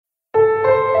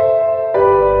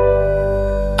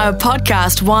A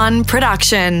Podcast One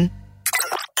production.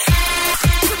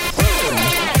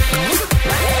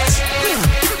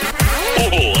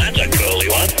 Oh, that's a curly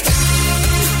one.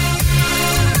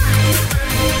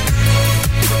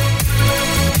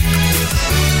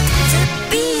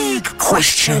 Big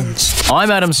questions. I'm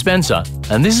Adam Spencer,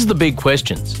 and this is The Big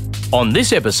Questions. On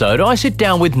this episode, I sit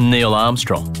down with Neil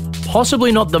Armstrong.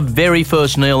 Possibly not the very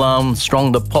first Neil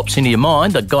Armstrong that pops into your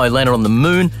mind, the guy who landed on the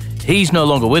moon. He's no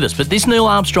longer with us, but this Neil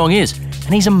Armstrong is,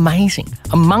 and he's amazing.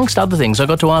 Amongst other things, I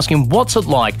got to ask him what's it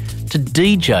like to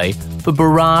DJ for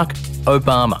Barack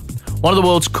Obama. One of the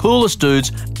world's coolest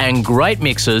dudes and great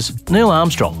mixers, Neil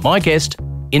Armstrong, my guest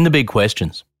in The Big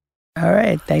Questions. All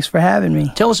right, thanks for having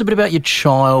me. Tell us a bit about your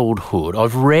childhood.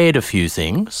 I've read a few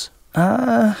things.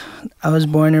 I was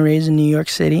born and raised in New York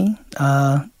City,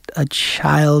 a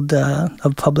child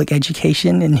of public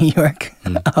education in New York.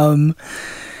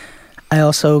 I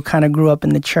also kind of grew up in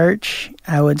the church.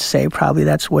 I would say probably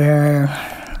that's where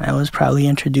I was probably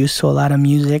introduced to a lot of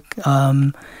music,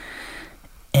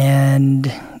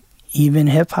 and even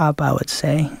hip-hop, I would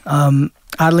say.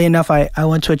 Oddly enough, I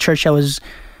went to a church that was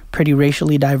pretty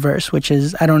racially diverse, which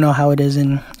is, I don't know how it is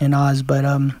in Oz, but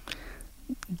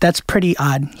that's pretty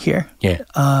odd here. Yeah.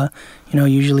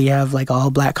 Usually you have like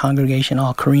all black congregation,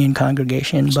 all Korean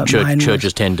congregation, but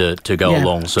churches tend to go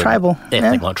along certain tribal,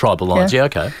 like tribal lines. Yeah,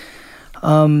 okay.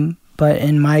 But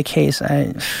in my case,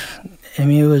 I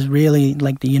mean, it was really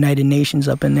like the United Nations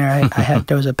up in there.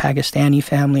 There was a Pakistani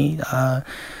family.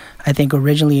 I think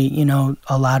originally,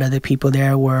 a lot of the people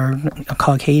there were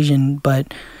Caucasian,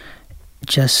 but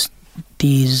just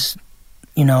these,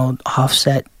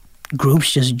 offset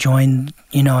groups just joined,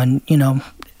 and,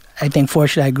 I think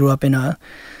fortunately I grew up in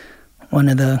one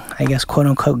of the, I guess,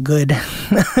 quote-unquote good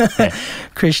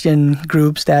Christian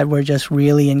groups that were just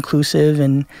really inclusive.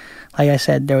 And like I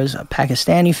said, there was a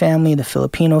Pakistani family, the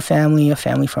Filipino family, a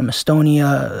family from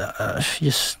Estonia,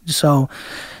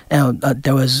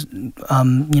 there was,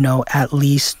 at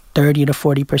least 30 to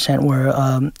 40%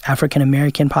 were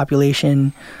African-American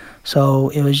population. So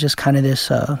it was just kind of this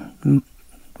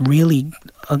really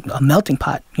a melting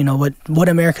pot. What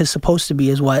America's supposed to be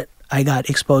is what I got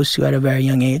exposed to at a very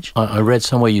young age. I read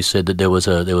somewhere you said that there was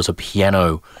a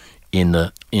piano in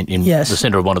the yes. the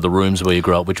centre of one of the rooms where you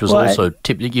grew up, which was also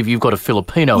you've got a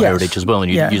Filipino yes. heritage as well,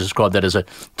 and you described that as a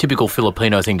typical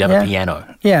Filipino thing to have a piano.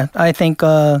 Yeah, I think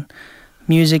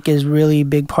music is really a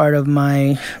big part of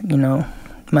my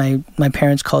my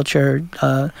parents' culture,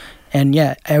 and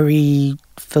every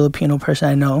Filipino person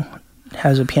I know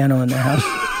has a piano in their house.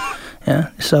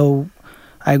 Yeah, so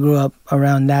I grew up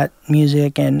around that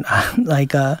music, and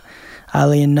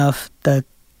oddly enough, the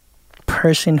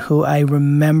person who I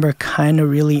remember kind of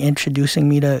really introducing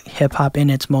me to hip hop in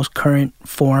its most current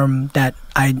form that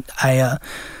I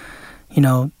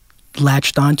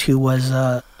latched onto was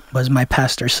my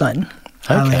pastor's son.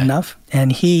 Oddly enough,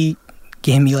 and he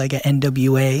gave me like an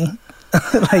NWA.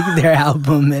 like their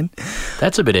album, and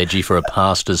that's a bit edgy for a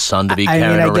pastor's son to be carrying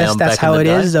around. I guess that's back how in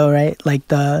the it day. is, though, right? Like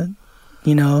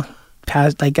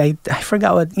past, like I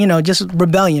forgot what just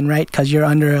rebellion, right? Because you're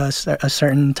under a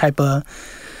certain type of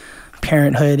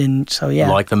parenthood, and so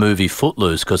like the movie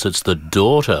Footloose, because it's the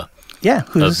daughter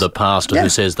of the pastor who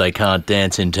says they can't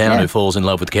dance in town who falls in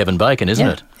love with Kevin Bacon, isn't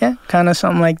it? Yeah, kind of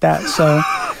something like that. So,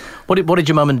 what did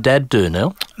your mum and dad do,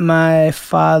 Neil? My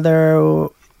father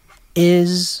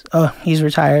he's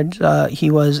retired.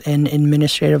 He was an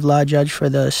administrative law judge for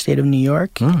the state of New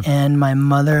York. And my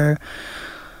mother,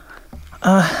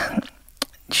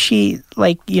 she,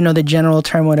 the general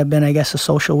term would have been, I guess, a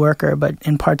social worker, but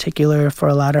in particular, for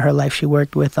a lot of her life, she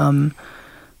worked with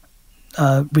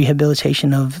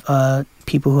rehabilitation of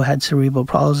people who had cerebral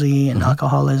palsy and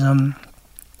alcoholism.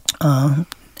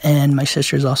 And my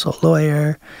sister's also a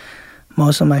lawyer.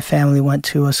 Most of my family went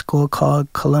to a school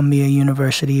called Columbia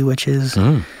University, which is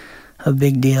a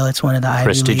big deal. It's one of the Ivy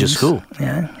Leagues. Prestigious school.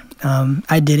 Yeah.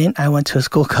 I didn't. I went to a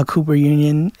school called Cooper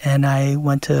Union, and I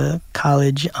went to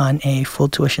college on a full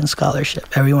tuition scholarship.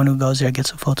 Everyone who goes there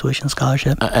gets a full tuition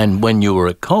scholarship. And when you were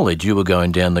at college, you were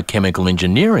going down the chemical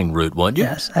engineering route, weren't you?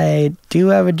 Yes. I do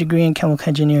have a degree in chemical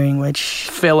engineering, which...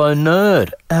 Fellow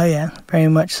nerd. Oh, yeah. Very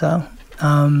much so.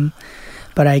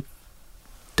 But I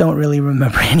don't really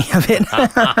remember any of it.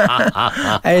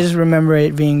 I just remember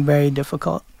it being very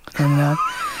difficult, and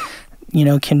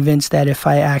convinced that if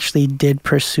I actually did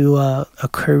pursue a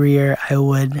career, I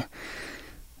would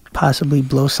possibly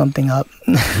blow something up.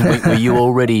 Were you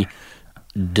already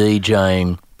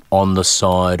DJing on the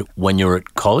side when you were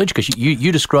at college? Because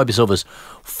you describe yourself as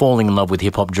falling in love with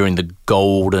hip hop during the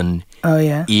golden Oh,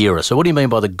 yeah. era. So what do you mean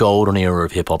by the golden era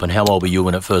of hip-hop, and how old were you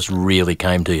when it first really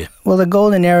came to you? Well, the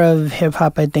golden era of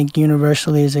hip-hop, I think,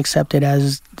 universally is accepted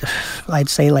as, I'd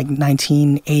say, like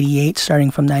 1988,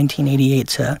 starting from 1988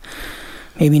 to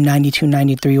maybe 92,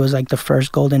 93 was like the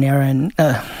first golden era. And,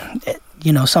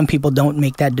 you know, some people don't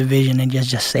make that division and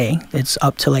just say it's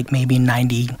up to like maybe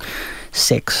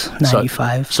 96,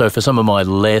 95. So for some of my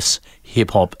less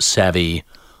hip-hop savvy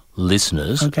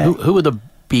listeners, Okay. who are the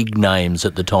big names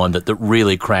at the time that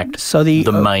really cracked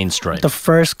the mainstream? The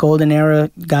first golden era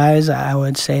guys, I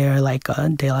would say, are like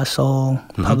De La Soul,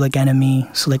 Public Enemy,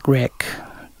 Slick Rick,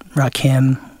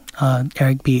 Rakim,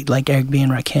 Eric B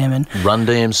and Rakim. And Run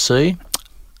DMC?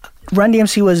 Run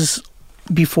DMC was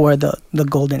before the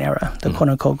golden era, the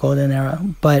quote-unquote golden era.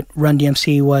 But Run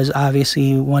DMC was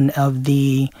obviously one of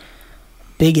the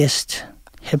biggest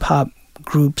hip-hop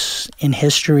groups in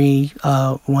history,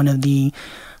 one of the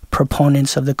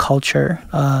proponents of the culture,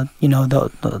 you know,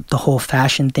 the whole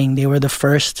fashion thing. They were the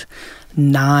first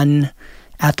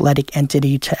non-athletic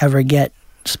entity to ever get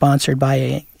sponsored by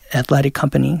an athletic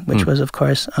company, which was, of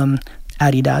course,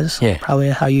 Adidas. Yeah. Probably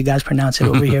how you guys pronounce it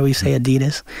over here. We say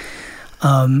Adidas.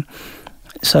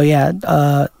 So,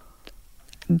 yeah,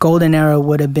 golden era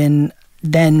would have been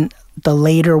then the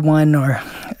later one, or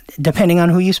depending on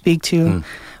who you speak to.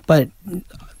 But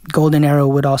golden era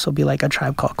would also be like A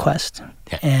Tribe Called Quest.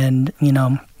 Yeah. And, you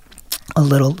know, a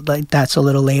little, like that's a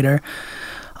little later.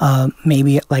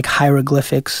 Maybe like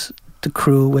Hieroglyphics, the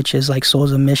crew, which is like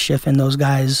Souls of Mischief, and those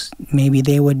guys, maybe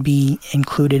they would be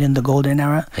included in the golden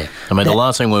era. Yeah. I mean, the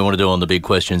last thing we want to do on the big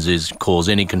questions is cause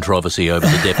any controversy over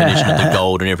the definition of the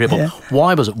golden era. Yeah.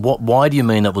 Why was it? Why do you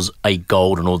mean it was a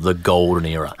golden or the golden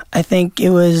era? I think it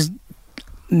was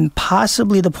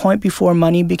possibly the point before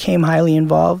money became highly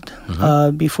involved,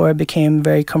 before it became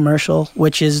very commercial,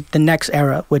 which is the next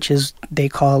era, which is they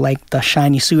call like the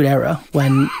shiny suit era,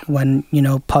 when you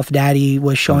know, Puff Daddy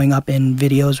was showing up in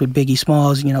videos with Biggie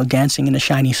Smalls, you know, dancing in a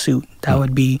shiny suit. That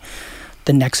would be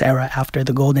the next era after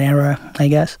the golden era, I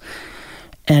guess.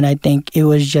 And I think it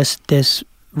was just this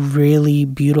really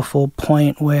beautiful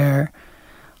point where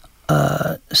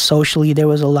socially there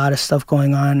was a lot of stuff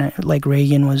going on. Like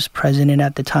Reagan was president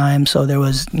at the time, so there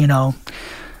was, that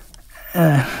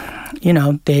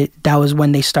was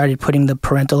when they started putting the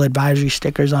parental advisory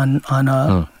stickers on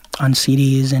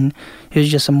CDs, and it was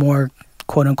just a more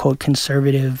quote unquote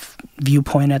conservative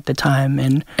viewpoint at the time.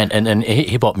 And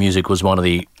hip hop music was one of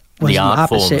the art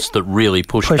forms that really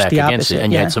pushed back against it.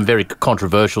 And you had some very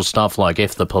controversial stuff like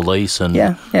F the Police and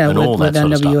all that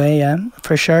sort of stuff. NWA, yeah,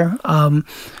 for sure.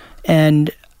 And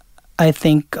I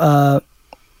think,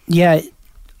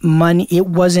 money, it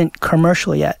wasn't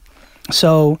commercial yet.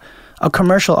 So a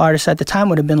commercial artist at the time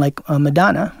would have been like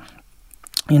Madonna,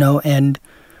 and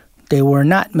they were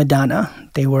not Madonna.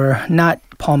 They were not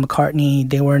Paul McCartney.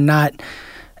 They were not,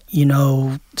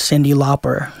 Cyndi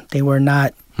Lauper. They were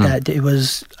not that. It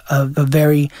was a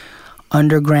very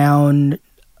underground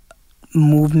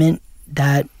movement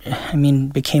that,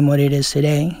 became what it is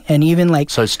today. And even like...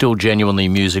 So still genuinely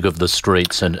music of the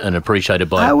streets and appreciated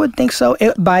by... I would think so.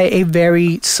 By a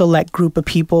very select group of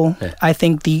people. Yeah. I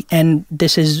think and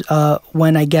this is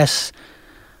when I guess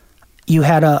you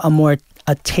had a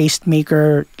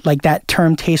tastemaker, like that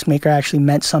term tastemaker actually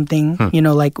meant something.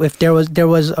 Like if there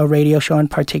was a radio show in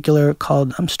particular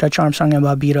called Stretch Armstrong and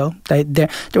Bobbito.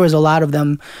 There was a lot of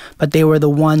them, but they were the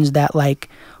ones that like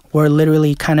were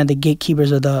literally kind of the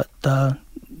gatekeepers of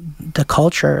the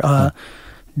culture.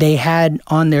 They had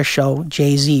on their show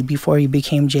Jay-Z before he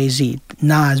became Jay-Z,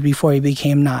 Nas before he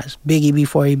became Nas, Biggie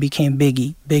before he became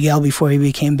Biggie, Big L before he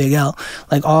became Big L.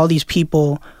 Like all these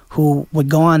people who would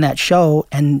go on that show,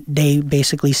 and they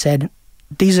basically said,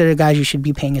 these are the guys you should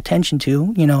be paying attention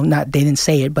to. They didn't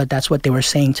say it, but that's what they were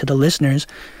saying to the listeners.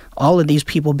 All of these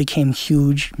people became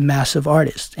huge, massive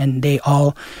artists, and they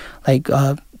all like...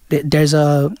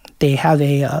 they have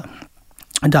a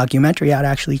documentary out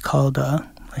actually called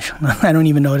I don't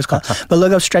even know what it's called, but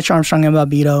look up Stretch Armstrong and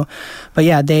Bobbito. But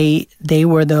yeah, they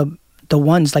were the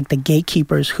ones, like the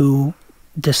gatekeepers, who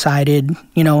decided,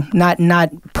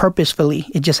 not purposefully,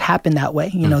 it just happened that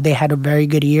way. They had a very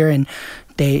good ear, and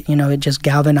they, it just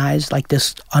galvanized like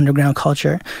this underground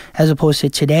culture, as opposed to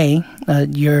today.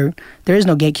 There is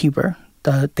no gatekeeper.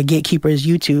 The gatekeeper is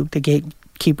YouTube. The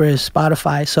gatekeeper is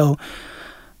Spotify. So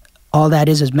all that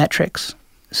is metrics.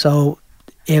 So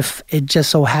if it just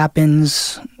so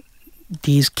happens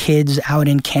these kids out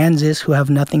in Kansas who have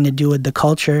nothing to do with the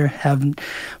culture,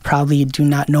 probably do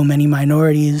not know many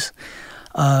minorities,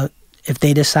 if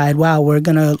they decide, wow, we're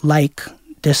going to like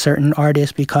this certain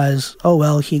artist because, oh,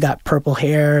 well, he got purple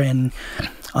hair and,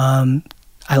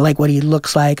 I like what he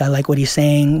looks like. I like what he's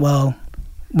saying. Well,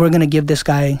 we're going to give this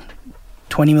guy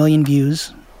 20 million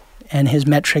views, and his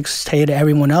metrics say to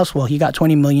everyone else, well, he got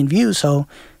 20 million views, so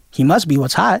he must be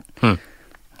what's hot.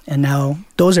 And now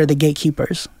those are the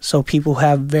gatekeepers. So people who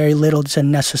have very little to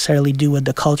necessarily do with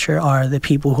the culture are the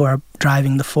people who are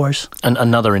driving the force. And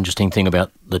another interesting thing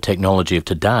about the technology of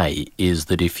today is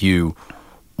that if you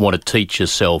want to teach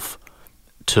yourself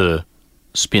to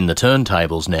spin the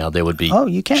turntables now, there would be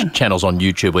you can. Channels on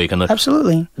YouTube where you can...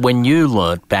 Absolutely. When you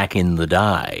learnt back in the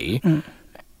day,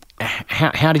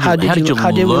 how did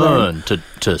you learn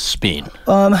to spin?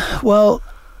 Well,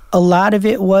 a lot of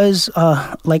it was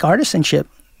like artisanship.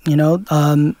 You know,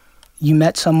 you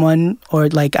met someone, or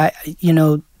like I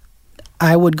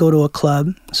would go to a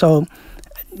club. So,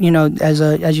 you know, as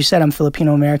you said, I'm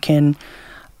Filipino American.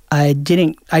 I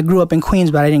grew up in Queens,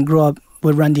 but I didn't grow up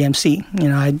with Run DMC. You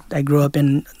know, I grew up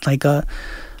in like a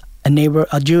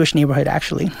Jewish neighborhood,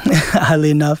 actually,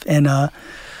 oddly enough. And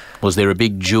was there a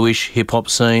big Jewish hip hop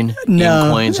scene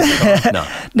in Queens at the time? No.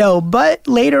 No, but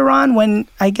later on, when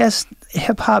I guess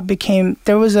hip hop became,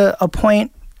 there was a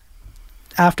point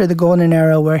after the golden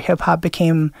era where hip hop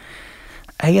became,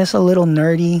 I guess, a little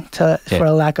nerdy, for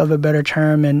a lack of a better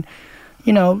term. And,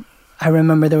 you know, I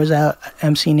remember there was a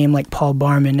MC named like Paul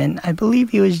Barman, and I believe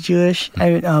he was Jewish.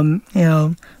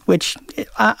 Which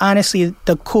honestly,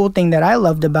 the cool thing that I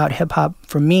loved about hip hop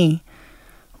for me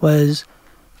was,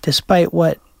 despite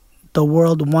what the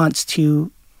world wants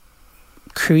to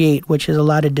create, which is a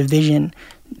lot of division,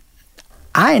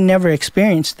 I never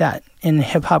experienced that in the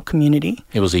hip-hop community.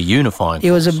 It was a unifying force.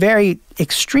 It was a very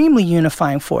extremely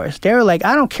unifying force. They were like,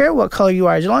 I don't care what color you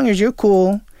are, as long as you're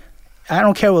cool. I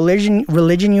don't care what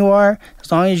religion you are.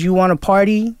 As long as you want to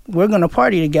party, we're going to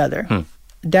party together.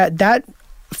 That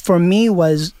for me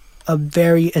was a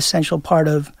very essential part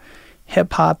of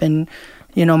hip-hop. And,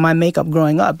 you know, my makeup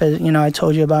growing up, you know, I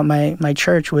told you about my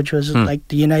church, which was like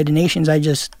the United Nations. I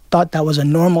just thought that was a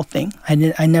normal thing.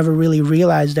 I never really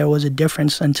realized there was a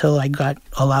difference until I got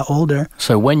a lot older.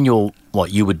 So when you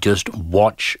would just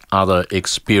watch other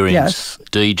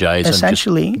experienced DJs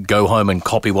essentially, and just go home and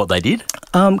copy what they did?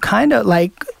 Kind of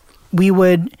like we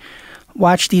would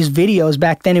watch these videos.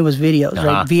 Back then it was videos,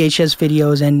 right? VHS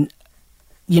videos. And,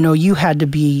 you know, you had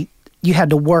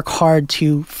to work hard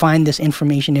to find this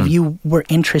information. If you were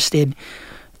interested,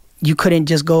 you couldn't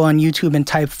just go on YouTube and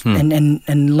type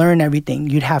and learn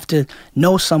everything. You'd have to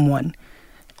know someone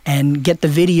and get the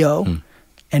video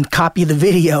and copy the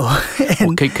video.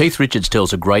 Well, Keith Richards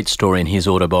tells a great story in his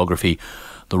autobiography,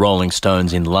 The Rolling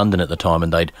Stones in London at the time,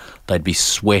 and they'd be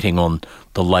sweating on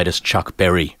the latest Chuck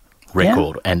Berry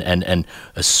record, and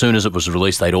as soon as it was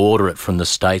released, they'd order it from the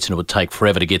States, and it would take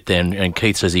forever to get there. And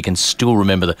Keith says he can still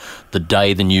remember the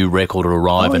day the new record would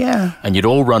arrive, and you'd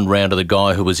all run round to the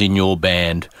guy who was in your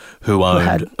band who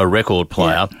owned a record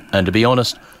player. And to be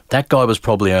honest, that guy was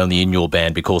probably only in your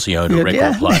band because he owned a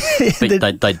record player.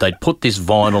 But they'd put this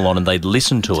vinyl on and they'd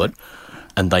listen to it,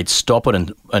 and they'd stop it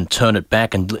and turn it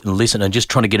back and listen, and just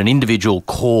trying to get an individual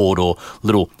chord or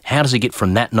little, how does he get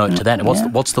from that note to that?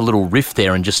 And what's the little riff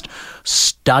there? And just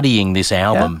studying this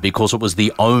album because it was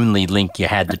the only link you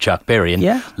had to Chuck Berry,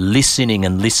 and listening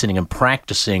and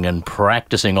practicing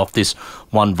off this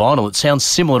one vinyl. It sounds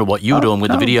similar to what you were doing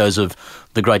with the videos of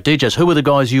the great DJs. Who were the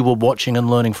guys you were watching and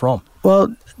learning from?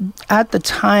 Well, at the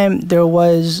time there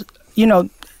was, you know,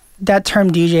 that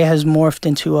term DJ has morphed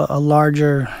into a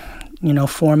larger, you know,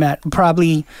 format.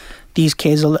 Probably these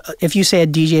kids, if you say a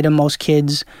DJ to most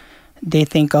kids, they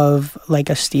think of like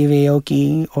a Steve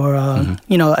Aoki or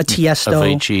you know, a Tiesto,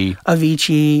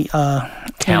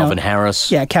 Avicii, Calvin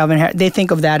Harris. Yeah, Calvin Harris. They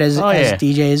think of that as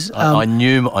DJs. I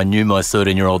knew my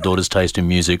 13-year-old daughter's taste in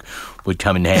music would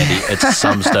come in handy at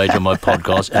some stage on my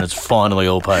podcast, and it's finally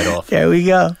all paid off. There we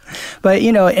go. But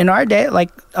you know, in our day,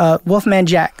 like Wolfman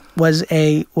Jack was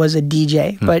a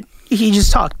DJ, but he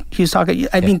just talked. He was talking.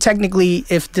 I mean, technically,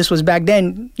 if this was back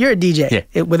then, you're a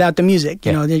DJ without the music.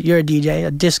 You know, you're a DJ,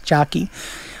 a disc jockey.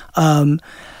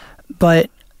 But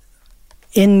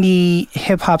in the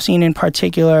hip hop scene in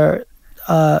particular,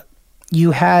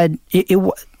 you had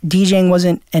DJing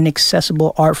wasn't an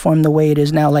accessible art form the way it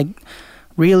is now. Like,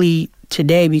 really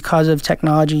today, because of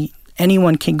technology,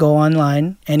 anyone can go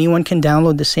online. Anyone can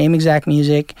download the same exact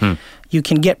music. You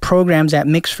can get programs that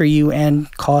mix for you and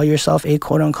call yourself a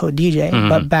quote-unquote DJ.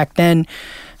 But back then,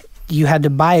 you had to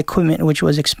buy equipment, which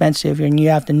was expensive, and you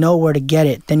have to know where to get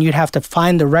it. Then you'd have to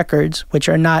find the records, which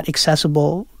are not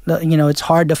accessible. You know, it's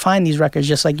hard to find these records,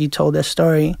 just like you told this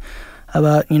story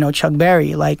about, you know, Chuck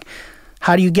Berry. Like,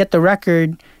 how do you get the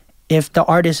record if the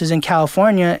artist is in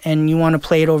California and you want to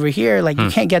play it over here, like you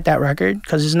can't get that record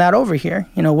because it's not over here.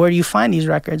 You know, where do you find these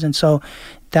records? And so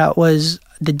that was,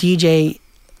 the DJ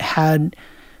had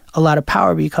a lot of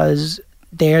power because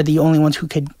they're the only ones who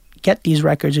could get these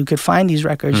records, who could find these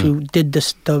records, who did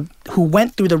this, who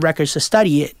went through the records to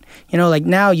study it. You know, like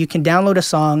now you can download a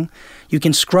song, you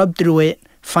can scrub through it,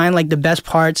 find like the best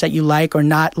parts that you like or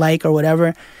not like or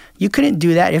whatever. You couldn't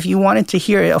do that. If you wanted to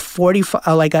hear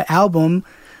like an album,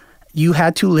 you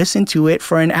had to listen to it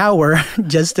for an hour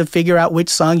just to figure out which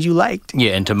songs you liked.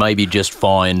 Yeah, and to maybe just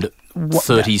find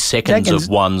 30 seconds of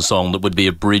one song that would be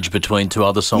a bridge between two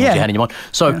other songs you had in your mind.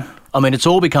 So, I mean, it's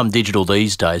all become digital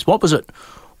these days. What was it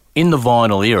in the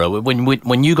vinyl era,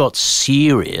 when you got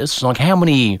serious, like how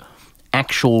many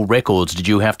actual records did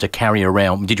you have to carry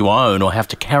around, did you own or have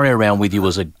to carry around with you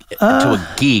as to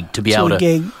a gig to be able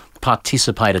to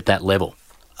participate at that level?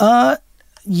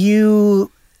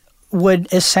 You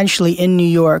would essentially in New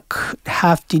York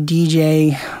have to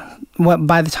DJ.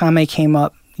 By the time I came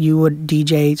up, you would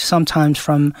DJ sometimes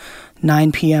from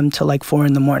 9 p.m. to like 4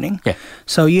 in the morning. Yeah.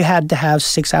 So you had to have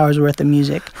 6 hours worth of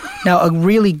music. Now, a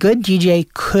really good DJ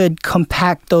could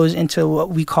compact those into what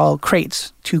we call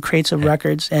crates, 2 crates of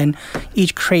records, and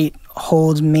each crate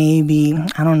holds maybe,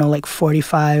 I don't know, like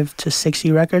 45 to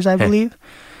 60 records, I believe.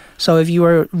 So if you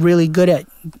were really good at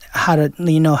how to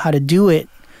do it,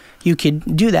 you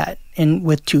could do that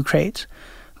with 2 crates.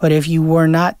 But if you were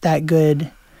not that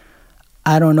good,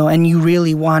 I don't know, and you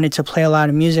really wanted to play a lot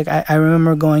of music, I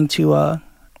remember going to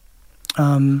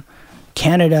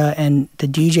Canada, and the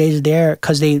DJs there,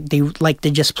 because they like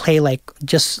to just play like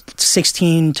just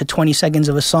 16 to 20 seconds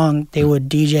of a song, they would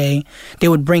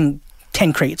bring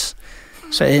 10 crates.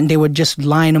 So, and they would just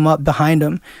line them up behind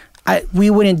them.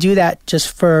 We wouldn't do that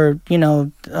just for,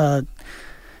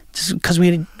 just because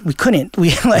we couldn't. We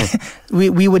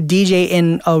would DJ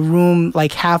in a room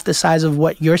like half the size of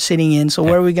what you're sitting in. So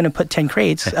where are we going to put 10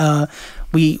 crates? We're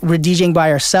DJing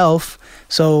by ourselves,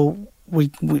 so we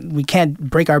can't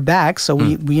break our back. So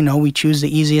we choose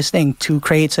the easiest thing, 2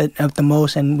 crates at the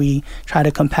most, and we try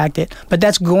to compact it. But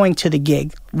that's going to the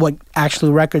gig. What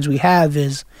actual records we have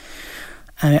is,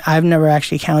 I've never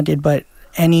actually counted, but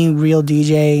any real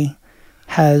DJ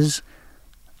has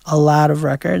a lot of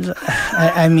records.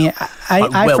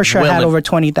 I for sure had over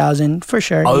 20,000, for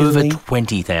sure. Over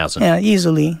 20,000? Yeah,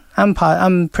 easily.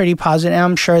 I'm pretty positive.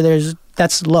 I'm sure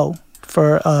that's low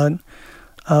for a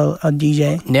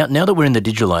DJ. Now that we're in the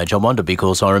digital age, I wonder,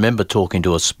 because I remember talking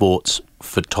to a sports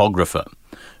photographer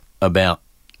about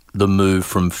the move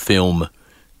from film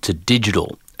to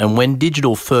digital. And when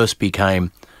digital first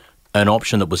became an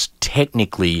option that was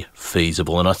technically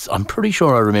feasible, and I'm pretty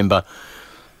sure I remember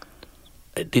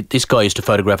this guy used to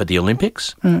photograph at the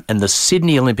Olympics, and the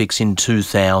Sydney Olympics in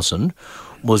 2000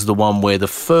 was the one where the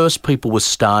first people were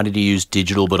starting to use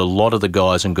digital, but a lot of the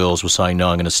guys and girls were saying, no,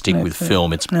 I'm going to stick with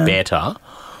film, it's better.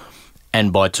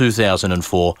 And by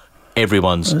 2004,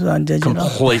 everyone's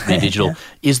completely digital. Yeah.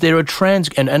 Is there a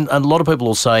and a lot of people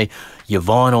will say your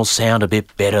vinyls sound a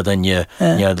bit better than your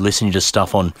listening to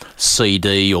stuff on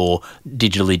CD or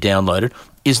digitally downloaded.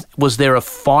 Was there a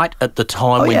fight at the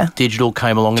time when digital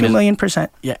came along? 2,000,000%.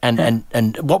 Yeah,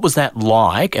 and what was that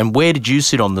like? And where did you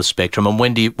sit on the spectrum? And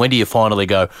when do you finally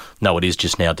go, no, it is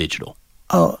just now digital?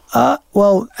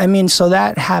 Well, I mean, so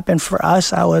that happened for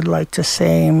us. I would like to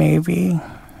say maybe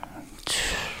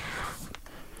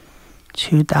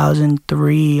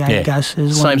 2003. I guess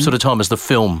is same sort of time as the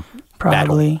film.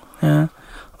 Probably. Battle. Yeah.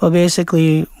 Well,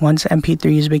 basically, once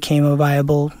MP3s became a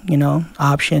viable,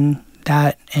 option.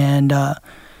 That and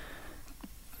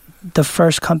the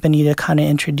first company to kind of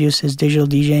introduce this digital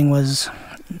DJing was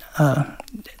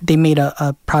they made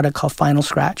a product called Final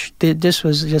Scratch. This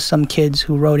was just some kids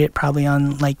who wrote it probably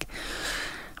on like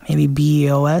maybe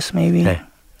BEOS maybe. Okay.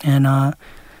 And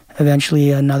eventually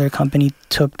another company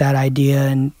took that idea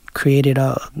and created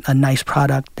a nice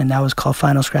product, and that was called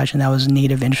Final Scratch, and that was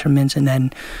Native Instruments. And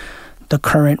then the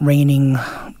current reigning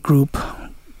group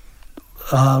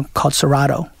called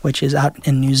Serato, which is out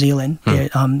in New Zealand.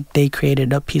 They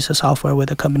created a piece of software with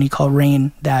a company called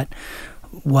Rain that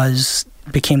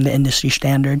became the industry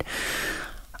standard.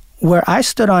 Where I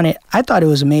stood on it, I thought it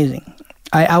was amazing.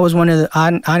 I was one of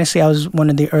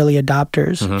the early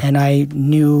adopters, and I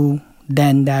knew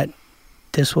then that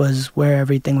this was where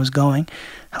everything was going.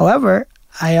 However,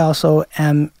 I also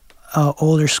am an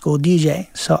older school DJ,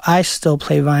 so I still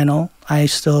play vinyl. I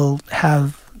still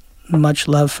have much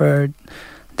love for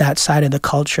that side of the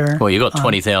culture. Well, you got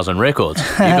 20,000 records.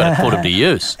 You've got to put them to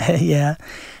use. Yeah.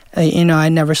 I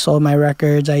never sold my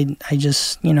records. I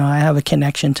just, I have a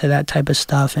connection to that type of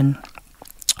stuff. And,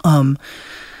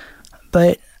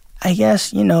 but I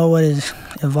guess, what is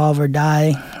evolve or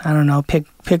die? I don't know.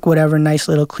 Pick whatever nice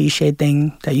little cliche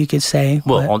thing that you could say.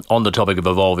 Well, on the topic of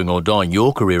evolving or dying,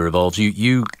 your career evolves.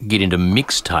 You get into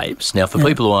mixtapes. Now, for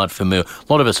people who aren't familiar,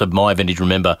 a lot of us of my vintage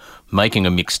remember making a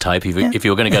mixtape. If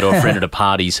you were going to go to a friend at a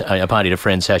party at a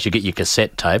friend's house, you get your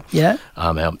cassette tape. Yeah.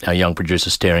 Our young producer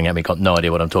staring at me got no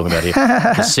idea what I'm talking about here.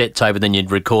 Cassette tape, and then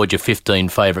you'd record your 15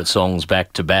 favourite songs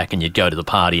back to back, and you'd go to the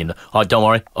party and, oh, don't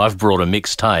worry, I've brought a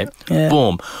mixtape. Yeah.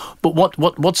 Boom. But what's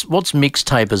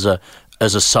mixtape as a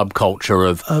subculture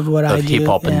of hip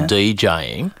hop and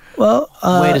DJing? Well,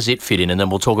 where does it fit in? And then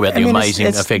we'll talk about the amazing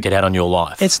effect it had on your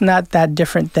life. It's not that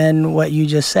different than what you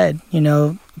just said,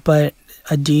 but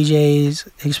a DJ's,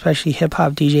 especially hip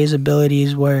hop DJ's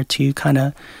abilities were to kind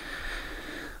of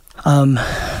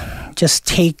just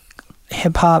take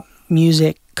hip hop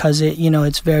music, because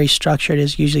it's very structured.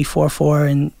 It's usually 4/4,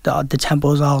 and the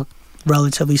tempo is all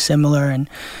relatively similar, and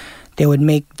they would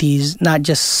make these not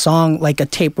just song like a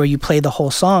tape where you play the whole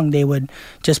song. They would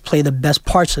just play the best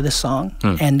parts of the song,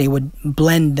 and they would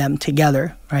blend them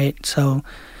together, right? So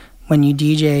when you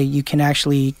DJ, you can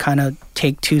actually kind of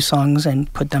take two songs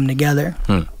and put them together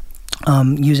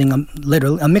using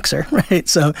a mixer, right?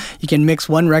 So you can mix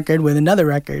one record with another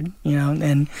record,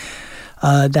 and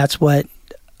that's what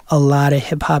a lot of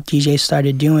hip hop DJs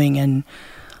started doing. And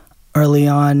early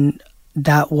on,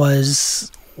 that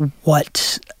was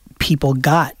what people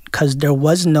got, because there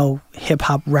was no hip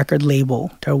hop record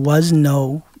label. There was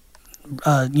no,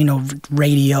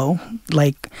 radio,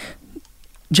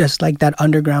 just like that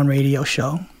underground radio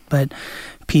show. But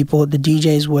the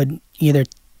DJs would either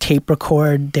tape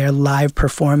record their live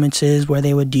performances where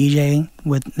they would DJ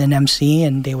with an MC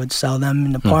and they would sell them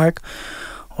in the park,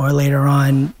 or later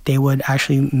on they would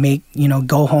actually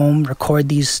go home, record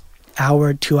these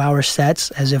 2-hour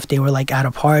sets as if they were at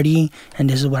a party, and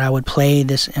this is what I would play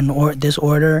this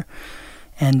order,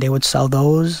 and they would sell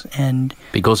those. And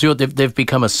because they've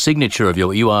become a signature of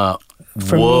you are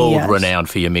world renowned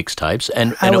for your mixtapes,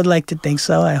 and I would like to think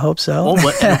so. I hope so.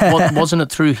 Wasn't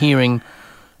it through hearing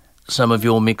some of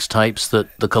your mixtapes that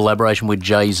the collaboration with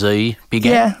Jay-Z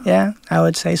began? Yeah, I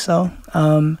would say so.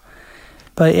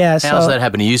 But yeah, how's that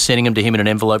happen? Are you sending them to him in an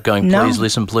envelope going, please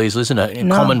listen, please listen? A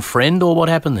common friend, or what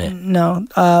happened there? No.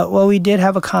 Well, we did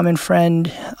have a common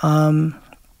friend,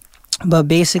 but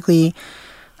basically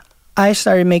I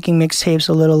started making mixtapes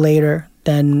a little later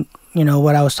than,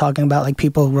 what I was talking about, like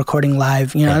people recording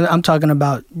live. I'm talking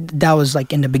about, that was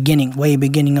in the beginning, way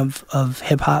beginning of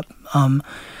hip-hop.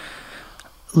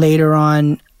 Later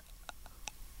on,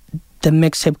 the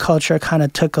mixtape culture kind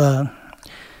of took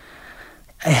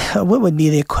what would be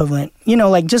the equivalent?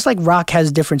 Just like rock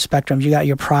has different spectrums. You got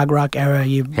your prog rock era,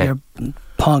 your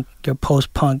punk, your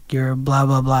post-punk, your blah,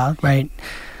 blah, blah, right?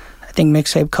 I think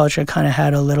mixtape culture kind of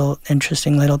had a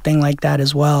interesting little thing like that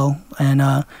as well. And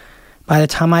by the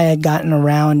time I had gotten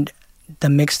around, the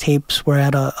mixtapes were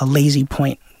at a lazy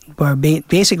point where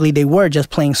basically they were just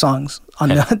playing songs.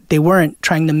 They weren't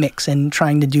trying to mix and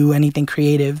trying to do anything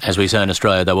creative. As we say in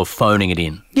Australia, they were phoning it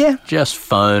in. Yeah. Just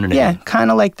phoning it in. Yeah, kind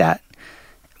of like that.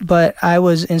 But I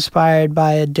was inspired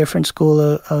by a different school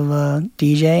of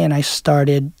DJ, and I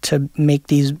started to make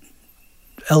these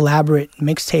elaborate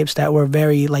mixtapes that were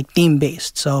very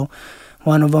theme-based. So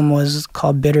one of them was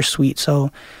called Bittersweet.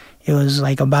 So it was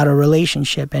about a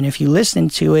relationship, and if you listen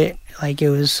to it, it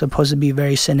was supposed to be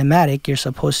very cinematic. You're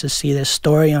supposed to see this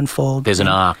story unfold. There's an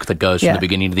arc that goes from the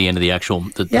beginning to the end of the actual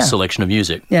the selection of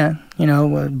music. Yeah,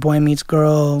 boy meets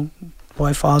girl,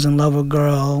 boy falls in love with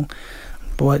girl.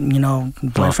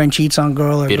 Boyfriend cheats on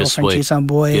girl, or girlfriend cheats on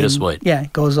boy. Bittersweet.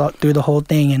 It goes all through the whole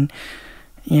thing, and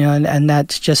and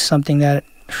that's just something that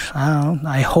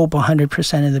I hope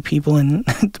 100% of the people in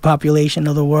the population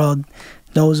of the world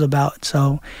knows about.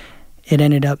 So it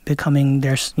ended up becoming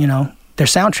their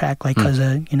soundtrack, because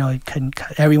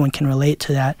everyone can relate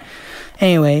to that.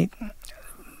 Anyway,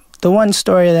 the one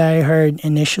story that I heard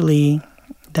initially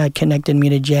that connected me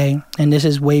to Jay, and this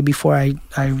is way before I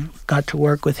got to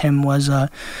work with him, was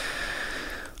that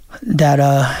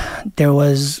there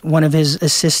was one of his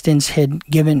assistants had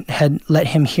let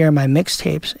him hear my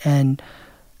mixtapes, and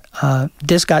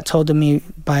this got told to me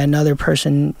by another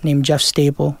person named Jeff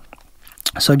Staple.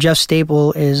 So Jeff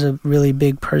Staple is a really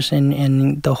big person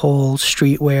in the whole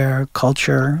streetwear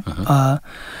culture.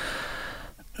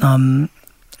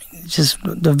 Just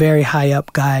the very high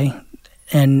up guy,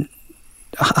 and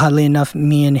oddly enough,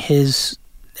 me and his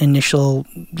initial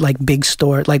big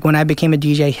store, when I became a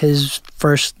DJ, his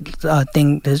first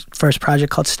his first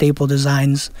project called Staple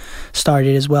Designs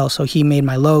started as well. So he made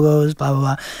my logos, blah blah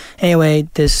blah. Anyway,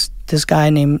 this this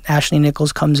guy named Ashley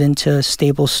Nichols comes into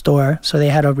Staples store. So they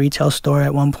had a retail store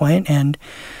at one point, and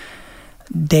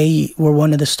they were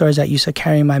one of the stores that used to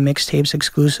carry my mixtapes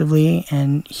exclusively,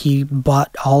 and he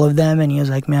bought all of them, and he was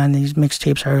like, man, these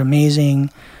mixtapes are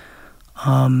amazing.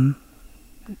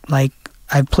 Like,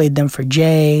 I've played them for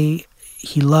Jay.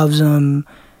 He loves them.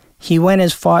 He went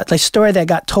as far, the story that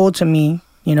got told to me,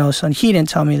 you know, so he didn't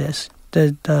tell me this.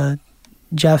 The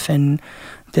Jeff and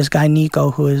this guy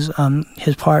Nico, who is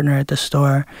his partner at the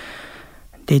store,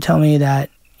 they tell me that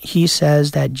he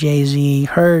says that Jay-Z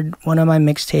heard one of my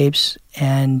mixtapes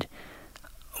and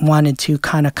wanted to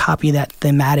kind of copy that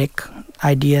thematic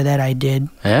idea that I did.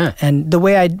 Yeah. And the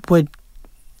way I would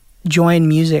join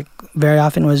music very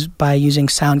often was by using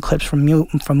sound clips from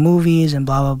movies and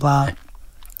blah, blah, blah.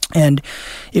 And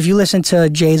if you listen to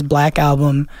Jay's Black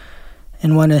album,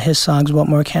 in one of his songs, What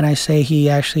More Can I Say, he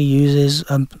actually uses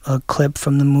a clip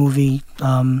from the movie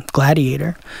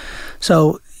Gladiator.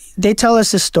 So they tell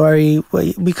us this story.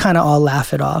 We kind of all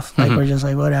laugh it off. Like, we're just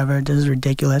like, whatever, this is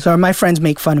ridiculous. Or my friends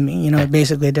make fun of me. You know,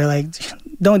 basically, they're like,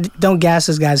 don't gas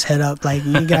this guy's head up. Like,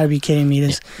 you got to be kidding me.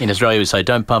 This. In Australia, we say,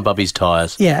 don't pump up his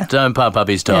tyres. Yeah. Don't pump up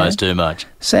his tyres too much.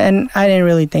 So, and I didn't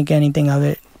really think anything of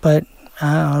it. But,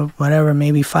 I don't know, whatever,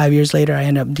 maybe 5 years later, I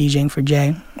end up DJing for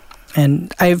Jay.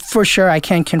 And I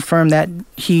can confirm that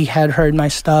he had heard my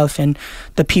stuff, and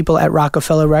the people at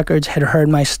Rockefeller Records had heard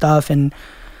my stuff. And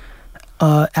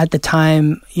at the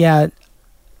time, the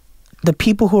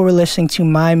people who were listening to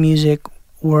my music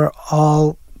were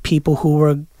all people who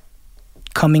were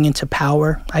coming into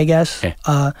power, I guess.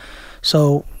 Yeah.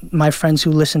 So my friends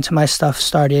who listened to my stuff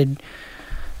started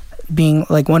being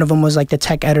like, one of them was like the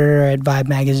tech editor at Vibe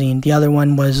magazine. The other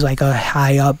one was like a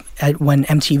high up at when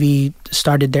MTV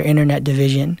started their internet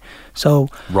division. So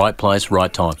right place,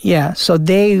 right time. Yeah. So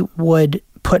they would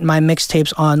put my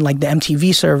mixtapes on like the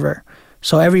MTV server.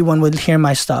 So everyone would hear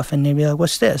my stuff and they'd be like,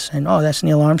 what's this? And oh, that's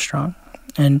Neil Armstrong.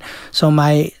 And so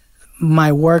my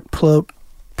work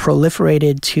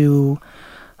proliferated to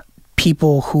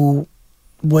people who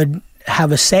would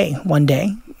have a say one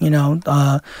day. You know,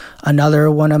 another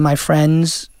one of my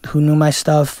friends who knew my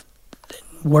stuff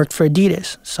worked for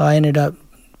Adidas. So I ended up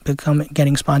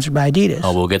getting sponsored by Adidas.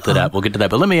 Oh, we'll get to that.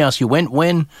 But let me ask you,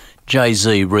 when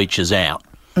Jay-Z reaches out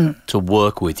to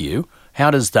work with you,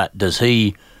 how does that? Does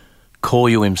he call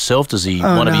you himself? Does he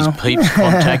one of his peeps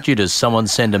contact you? Does someone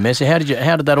send a message?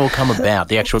 How did that all come about?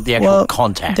 The actual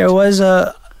contact. There was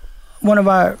one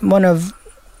of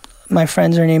my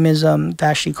friends, her name is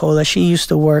Vashti Kola. She used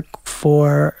to work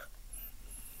for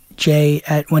Jay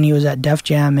when he was at Def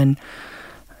Jam, and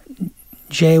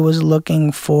Jay was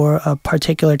looking for a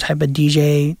particular type of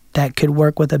DJ that could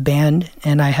work with a band,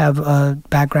 and I have a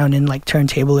background in like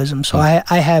turntablism, so I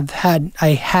had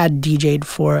DJ'd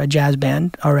for a jazz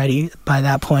band already by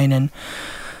that point, and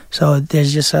so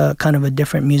there's just a kind of a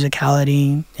different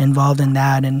musicality involved in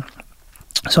that, and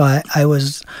so I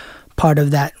was part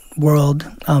of that world.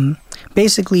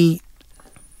 Basically,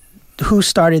 who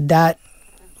started that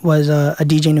was a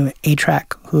DJ named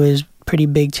A-Track, who is pretty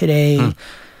big today.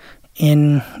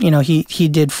 He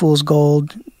did Fool's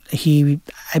Gold. I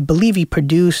believe he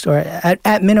produced, or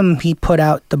at minimum, he put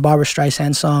out the Barbra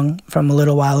Streisand song from a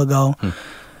little while ago.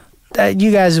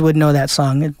 You guys would know that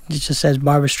song. It just says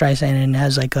Barbra Streisand and it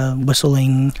has like a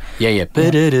whistling. Yeah.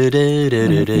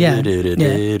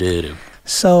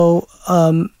 So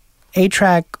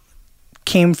A-Track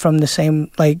came from the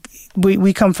same, like,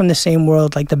 we come from the same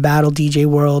world, like the battle DJ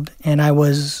world, and I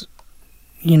was,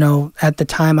 at the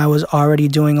time I was already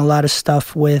doing a lot of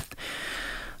stuff with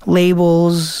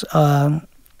labels, like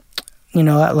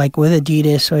with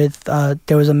Adidas,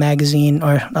 there was a magazine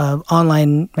or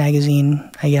online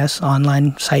magazine, I guess,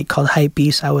 online site called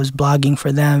Hypebeast. I was blogging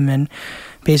for them, and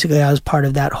basically I was part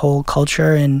of that whole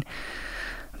culture, and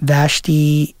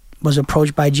Vashti was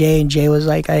approached by Jay, and Jay was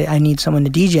like, I need someone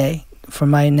to DJ for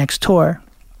my next tour.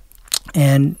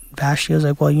 And Vashti was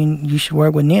like, well, you should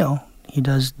work with Neil. He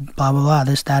does blah, blah, blah,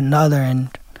 this, that, and the other. And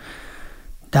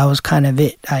that was kind of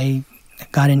it. I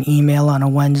got an email on a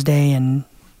Wednesday, and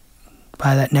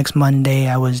by that next Monday,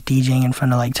 I was DJing in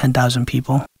front of like 10,000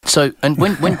 people. So, and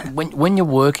when you're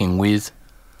working with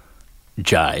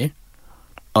Jay,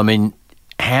 I mean,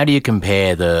 how do you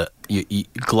compare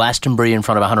Glastonbury in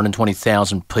front of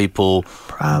 120,000 people,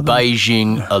 Probably.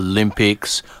 Beijing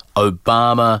Olympics,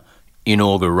 Obama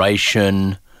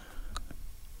inauguration?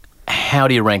 How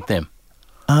do you rank them?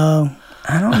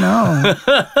 I don't know.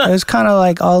 It was kind of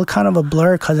like all kind of a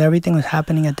blur because everything was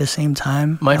happening at the same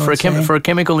time. Mate, for a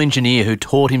chemical engineer who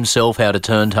taught himself how to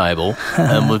turntable,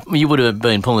 you would have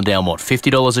been pulling down, what,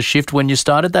 $50 a shift when you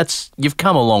started? You've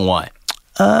come a long way.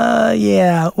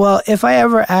 Yeah. Well, if I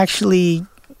ever actually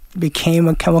became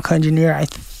a chemical engineer, I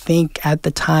think at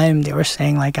the time they were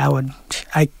saying like I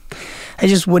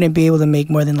just wouldn't be able to make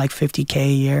more than like $50K a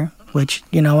year, which,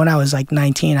 you know, when I was like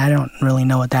 19, I don't really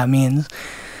know what that means.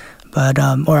 But,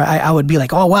 or I would be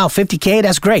like, oh, wow, $50K,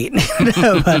 that's great.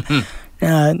 But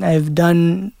I've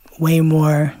done way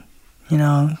more, you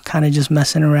know, kind of just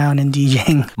messing around and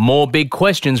DJing. More big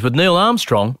questions with Neil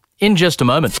Armstrong in just a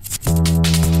moment.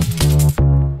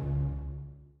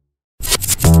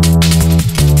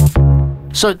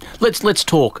 So let's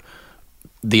talk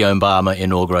the Obama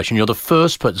inauguration. You're the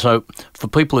first, so for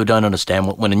people who don't understand,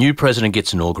 when a new president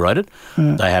gets inaugurated,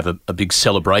 they have a big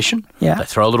celebration. Yeah. They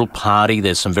throw a little party.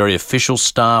 There's some very official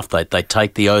stuff. They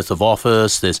take the oath of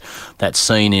office. There's that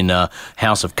scene in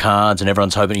House of Cards, and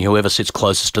everyone's hoping whoever sits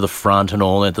closest to the front and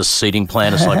all that. The seating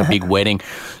plan is like a big wedding.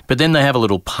 But then they have a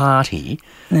little party.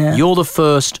 Yeah. You're the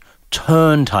first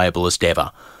turntablist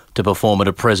ever to perform at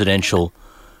a presidential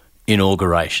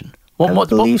inauguration. I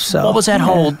believe so. What was that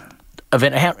whole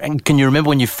event? And can you remember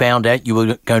when you found out you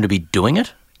were going to be doing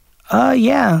it?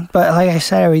 Yeah, but like I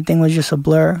said, everything was just a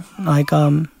blur. Like,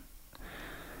 so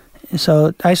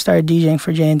I started DJing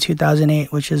for Jay in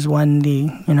 2008, which is when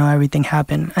everything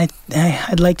happened.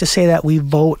 I'd like to say that we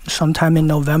vote sometime in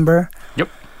November. Yep.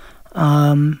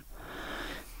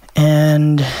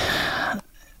 And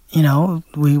you know,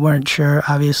 we weren't sure,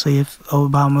 obviously, if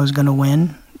Obama was going to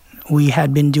win. We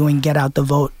had been doing Get Out the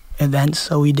Vote events,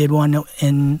 so we did one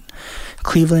in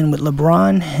Cleveland with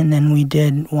LeBron, and then we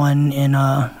did one in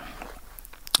I'd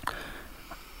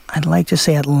like to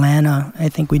say Atlanta. I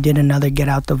think we did another Get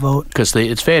Out the Vote. Because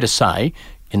it's fair to say,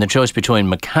 in the choice between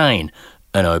McCain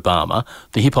and Obama,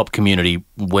 the hip-hop community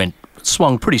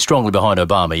swung pretty strongly behind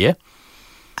Obama, yeah?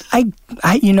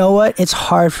 You know what? It's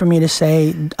hard for me to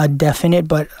say a definite,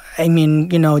 but I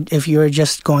mean, you know, if you're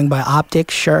just going by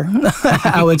optics, sure,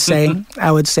 I would say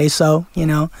so. You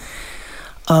know,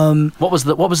 what was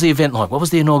the event like? What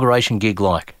was the inauguration gig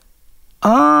like?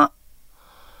 Nervous?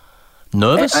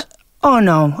 Oh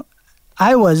no,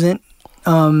 I wasn't,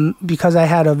 because I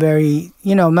had a very,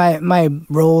 you know, my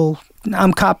role.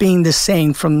 I'm copying this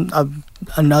saying from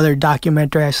another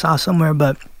documentary I saw somewhere,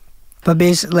 but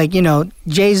basically, like, you know,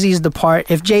 Jay-Z's the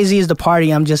part. If Jay-Z is the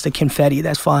party, I'm just a confetti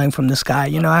that's falling from the sky.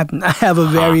 You know, I have a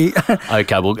very...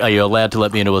 Okay, well, are you allowed to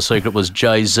let me into a secret? Was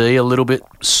Jay-Z a little bit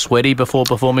sweaty before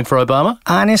performing for Obama?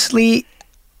 Honestly,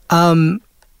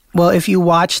 well, if you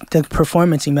watch the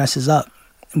performance, he messes up,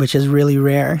 which is really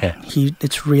rare. Yeah.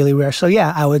 It's really rare. So,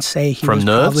 yeah, I would say he from was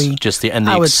nerves? Probably... Just the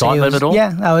excitement of it all?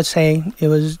 Yeah, I would say it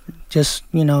was just,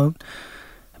 you know...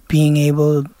 being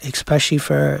able, especially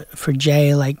for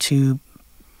Jay, like, to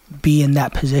be in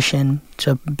that position,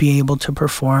 to be able to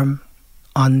perform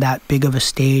on that big of a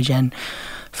stage and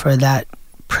for that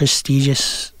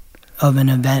prestigious of an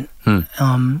event.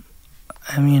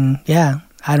 I mean, yeah,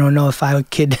 I don't know if I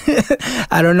could,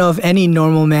 I don't know if any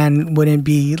normal man wouldn't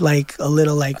be like a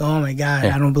little like, oh my God,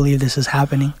 I don't believe this is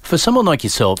happening. For someone like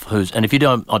yourself and if you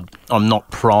don't, I'm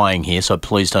not prying here, so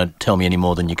please don't tell me any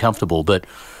more than you're comfortable, but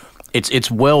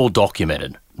it's well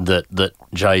documented that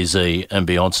Jay-Z and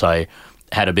Beyonce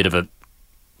had a bit of a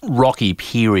rocky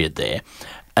period there.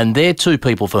 And they're two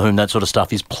people for whom that sort of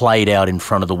stuff is played out in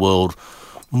front of the world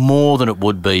more than it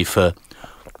would be for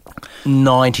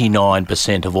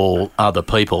 99% of all other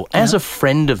people. Yeah. As a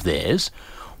friend of theirs,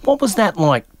 what was that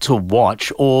like to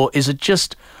watch? Or is it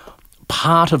just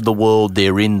part of the world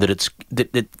they're in that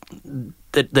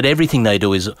everything they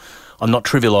do is... I'm not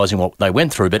trivialising what they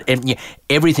went through, but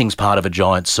everything's part of a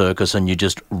giant circus and you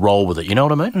just roll with it. You know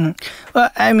what I mean? Mm-hmm.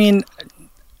 Well, I mean,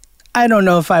 I don't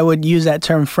know if I would use that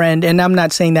term friend, and I'm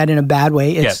not saying that in a bad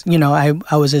way. It's, you know, I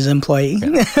was his employee.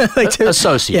 Yeah.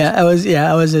 Associate.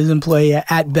 Yeah, I was his employee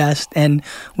at best, and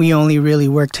we only really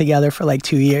worked together for like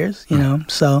 2 years, you know?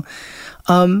 So,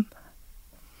 and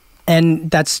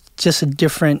that's just a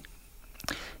different,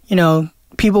 you know,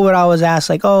 people would always ask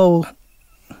like, oh,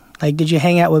 like, did you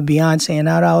hang out with Beyonce? And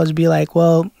I'd always be like,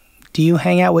 well, do you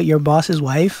hang out with your boss's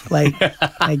wife? Like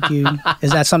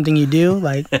is that something you do?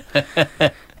 Like,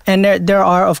 and there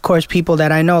are, of course, people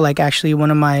that I know, like actually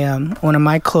one of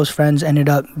my close friends ended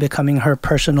up becoming her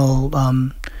personal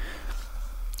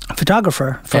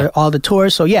photographer for all the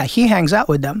tours. So yeah, he hangs out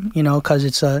with them, you know, because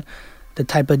it's the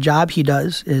type of job he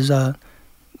does is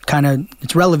kind of,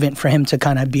 it's relevant for him to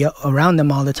kind of be around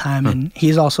them all the time. And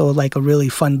he's also like a really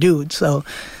fun dude. So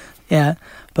yeah,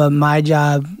 but my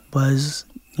job was,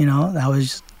 you know, I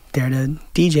was there to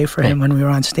DJ for him when we were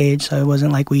on stage. So it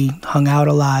wasn't like we hung out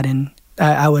a lot. And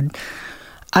I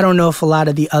I don't know if a lot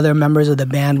of the other members of the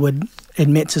band would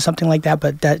admit to something like that,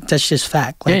 but that's just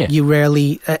fact. Like, Yeah. you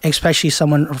rarely, especially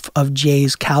someone of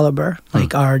Jay's caliber,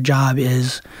 like our job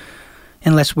is,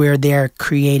 unless we're there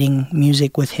creating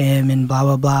music with him and blah,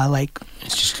 blah, blah, like,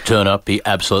 It's just to turn up, be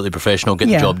absolutely professional, get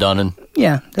the Yeah. job done, and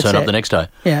yeah, that's turn it. up the next day.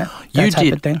 Yeah, You that type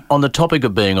did, of thing. on the topic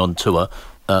of being on tour,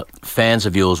 fans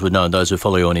of yours would know, those who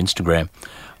follow you on Instagram,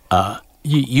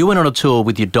 you went on a tour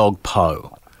with your dog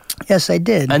Poe, Yes, I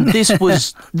did. and this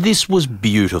was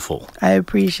beautiful. I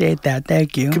appreciate that.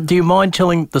 Thank you. Do you mind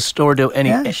telling the story to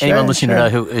Yeah, sure, anyone listening sure.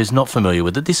 today who is not familiar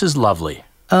with it? This is lovely.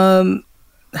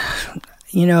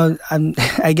 You know,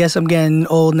 I guess I'm getting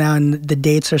old now, and the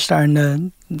dates are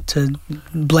starting to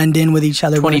blend in with each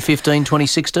other. 2015,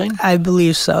 2016? I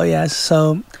believe so, yes.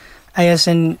 So, I guess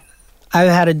I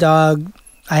had a dog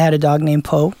named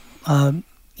Poe.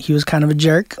 He was kind of a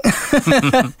jerk,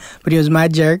 but he was my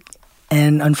jerk,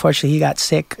 and unfortunately he got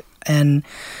sick, and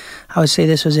I would say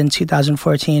this was in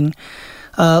 2014.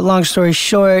 Long story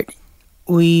short,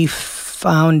 we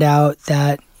found out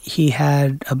that he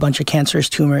had a bunch of cancerous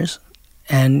tumors,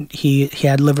 and he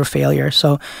had liver failure.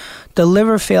 So the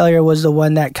liver failure was the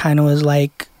one that kind of was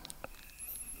like,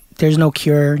 there's no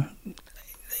cure.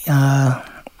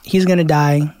 He's going to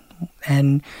die.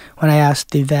 And when I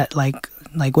asked the vet, like,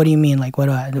 what do you mean? Like,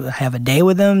 do I have a day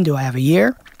with him? Do I have a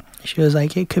year? She was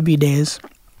like, it could be days.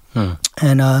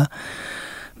 And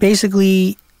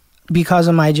basically, because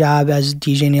of my job as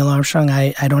DJ Neil Armstrong,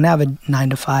 I don't have a 9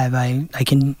 to 5.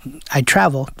 I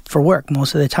travel for work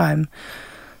most of the time.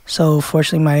 So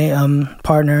fortunately, my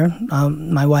partner,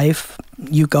 my wife,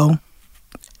 Yuko,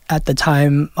 at the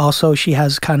time, also she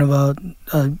has kind of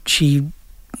she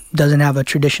doesn't have a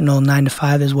traditional 9 to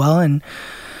 5 as well, and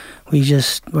we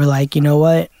just were like, you know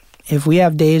what? If we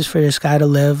have days for this guy to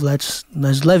live, let's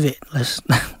live it.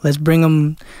 Let's bring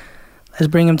him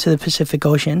to the Pacific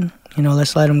Ocean. You know,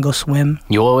 let's let him go swim.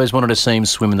 You always wanted to see him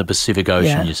swim in the Pacific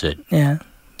Ocean, you said. Yeah.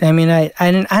 I mean, I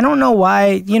don't know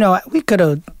why. You know, we could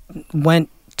have went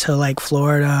to like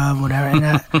Florida, whatever. And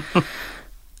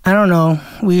I don't know.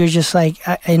 We were just like,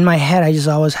 in my head, I just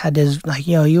always had this like,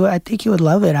 yo, I think you would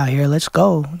love it out here. Let's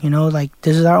go. You know, like,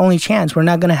 this is our only chance. We're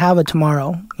not going to have a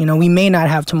tomorrow. You know, we may not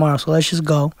have tomorrow, so let's just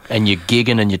go. And you're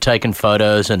gigging and you're taking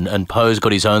photos, and Poe's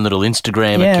got his own little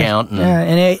Instagram account.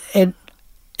 And it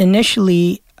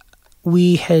initially,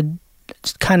 we had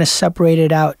kind of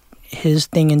separated out his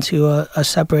thing into a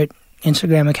separate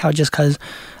Instagram account just because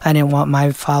I didn't want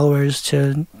my followers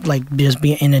to like just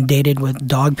be inundated with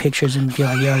dog pictures and be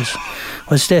like, yo,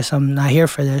 what's this? I'm not here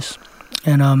for this.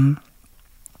 And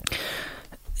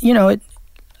you know,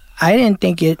 I didn't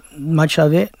think much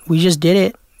of it. We just did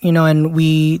it, you know, and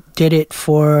we did it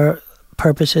for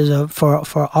purposes of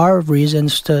for our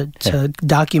reasons to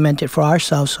document it for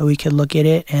ourselves so we could look at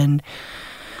it. And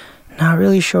not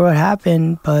really sure what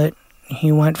happened, but he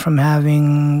went from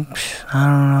having, I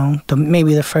don't know,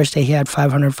 maybe the first day he had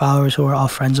 500 followers who were all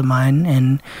friends of mine,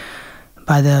 and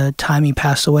by the time he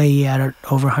passed away, he had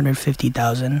over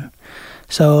 150,000.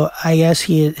 So I guess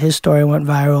his story went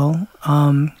viral.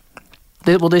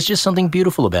 Well, there's just something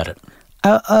beautiful about it.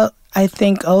 I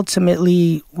think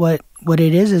ultimately what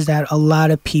it is that a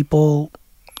lot of people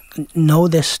know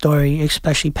this story,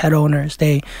 especially pet owners.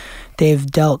 They've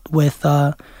dealt with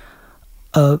a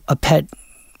pet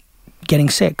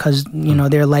getting sick because, you know,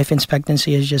 their life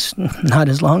expectancy is just not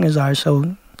as long as ours.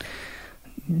 So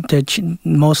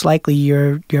most likely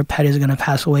your pet is going to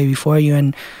pass away before you.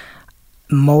 And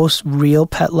most real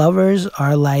pet lovers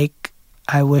are like,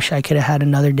 I wish I could have had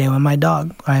another day with my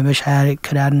dog. Or I wish I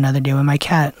could have had another day with my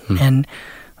cat. And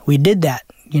we did that.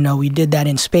 You know, we did that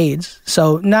in spades.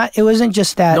 So it wasn't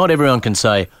just that. Not everyone can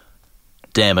say,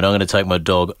 damn it, I'm going to take my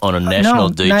dog on a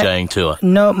national DJing tour.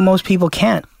 No, most people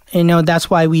can't. You know, that's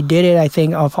why we did it, I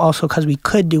think, also because we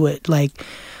could do it. Like,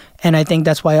 and I think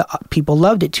that's why people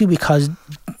loved it, too, because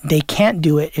they can't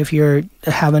do it if you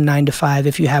have a 9 to 5,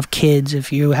 if you have kids,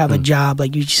 if you have a job.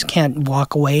 Like, you just can't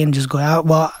walk away and just go out.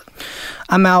 Well,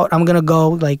 I'm out. I'm going to go.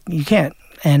 Like, you can't.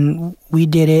 And we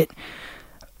did it.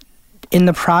 In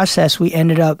the process, we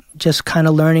ended up just kind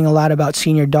of learning a lot about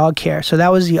senior dog care. So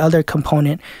that was the other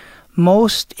component.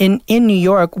 In New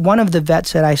York, one of the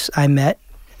vets that I met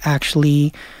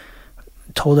actually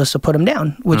told us to put him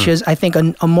down, which is, I think,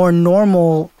 a more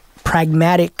normal,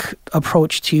 pragmatic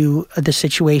approach to the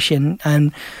situation.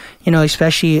 And, you know,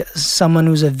 especially someone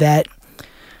who's a vet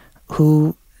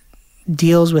who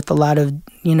deals with a lot of,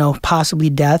 you know, possibly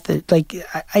death. Like,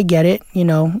 I get it, you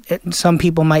know. Some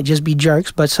people might just be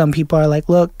jerks, but some people are like,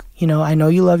 look, you know, I know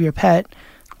you love your pet,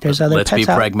 there's other let's pets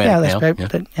be out pragmatic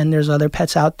now. And there's other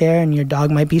pets out there, and your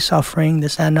dog might be suffering,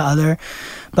 this, that, and the other.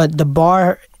 But the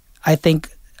bar, I think,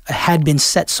 had been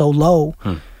set so low.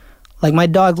 Like, my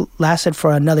dog lasted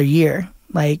for another year,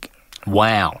 like,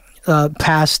 Wow.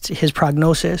 past his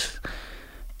prognosis.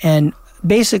 And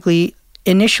basically,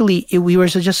 initially, we were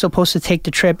just supposed to take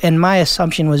the trip, and my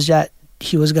assumption was that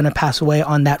he was going to pass away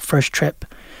on that first trip,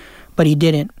 but he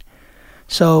didn't.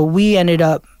 So we ended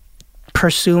up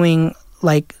pursuing,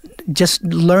 like, just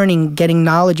learning, getting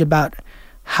knowledge about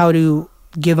how to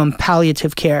give him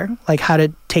palliative care, like how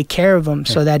to take care of him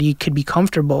so that he could be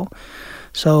comfortable.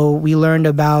 So we learned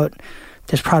about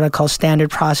this product called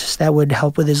Standard Process that would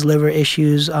help with his liver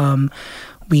issues.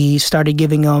 We started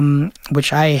giving him,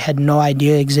 which I had no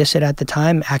idea existed at the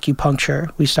time,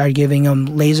 acupuncture. We started giving him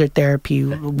laser therapy,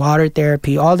 water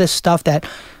therapy, all this stuff that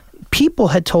people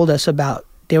had told us about.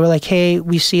 They were like, hey,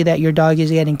 we see that your dog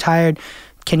is getting tired.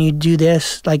 Can you do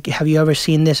this? Like, have you ever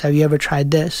seen this? Have you ever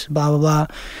tried this? Blah, blah, blah.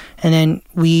 And then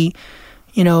we,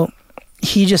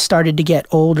 he just started to get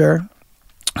older,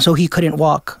 so he couldn't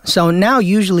walk. So now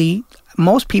usually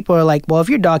most people are like, well, if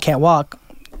your dog can't walk,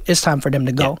 it's time for them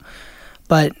to go. Yeah.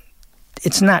 But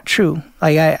it's not true.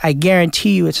 Like, I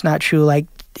guarantee you it's not true. Like,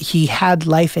 he had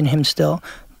life in him still.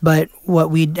 But what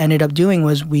we ended up doing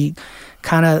was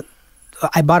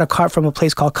I bought a cart from a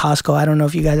place called Costco. I don't know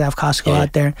if you guys have Costco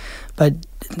out there. But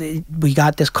we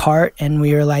got this cart, and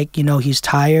we were like, he's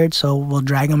tired, so we'll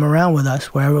drag him around with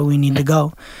us wherever we need to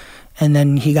go. And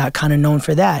then he got kind of known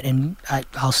for that. And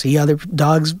I'll see other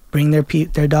dogs bring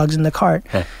their dogs in the cart.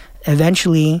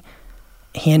 Eventually,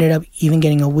 he ended up even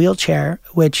getting a wheelchair,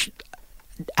 which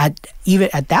at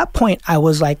that point, I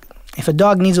was like, if a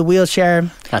dog needs a wheelchair,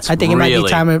 I think it might be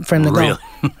time for him to go.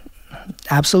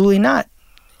 Absolutely not.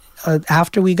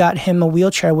 After we got him a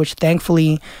wheelchair, which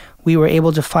thankfully we were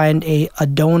able to find a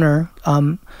donor,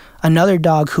 another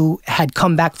dog who had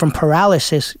come back from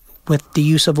paralysis with the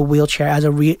use of a wheelchair as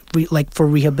a for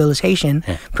rehabilitation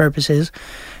purposes.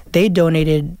 They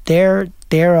donated their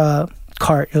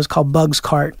cart. It was called Bug's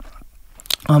cart.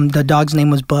 The dog's name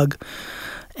was Bug,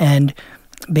 and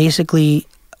basically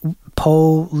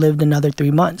Poe lived another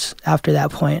 3 months after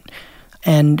that point.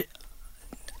 And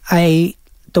the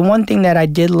one thing that I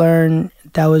did learn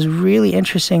that was really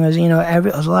interesting was,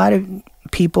 a lot of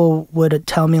people would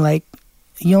tell me, like,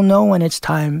 you'll know when it's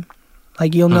time.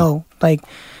 Like, you'll know. Like,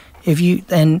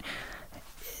 and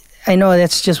I know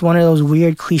that's just one of those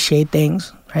weird cliche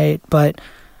things, right? But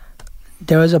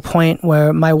there was a point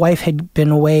where my wife had been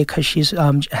away because she's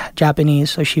Japanese,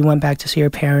 so she went back to see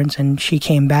her parents, and she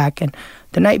came back. And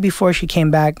the night before she came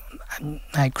back,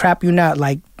 I crap you not,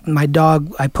 like, my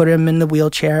dog, I put him in the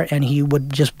wheelchair, and he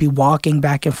would just be walking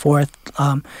back and forth,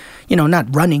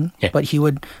 not running, but he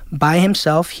would, by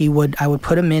himself, I would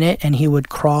put him in it, and he would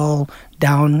crawl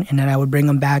down, and then I would bring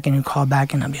him back, and he'd crawl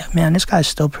back, and I'd be like, man, this guy's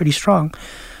still pretty strong.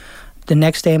 The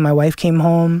next day, my wife came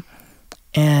home,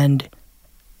 and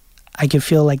I could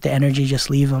feel, like, the energy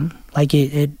just leave him. Like,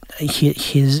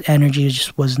 his energy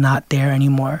just was not there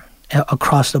anymore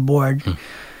across the board.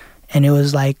 And it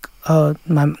was like, oh,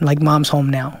 mom's home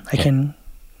now. I can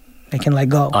let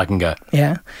go. I can go.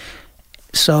 Yeah.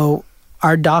 So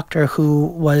our doctor, who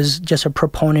was just a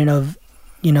proponent of,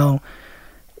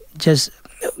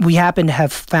 we happened to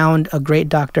have found a great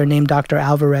doctor named Dr.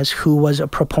 Alvarez, who was a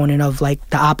proponent of, like,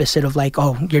 the opposite of, like,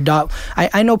 oh, your dog.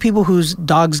 I know people whose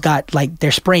dogs got, like,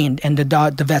 they're sprained, and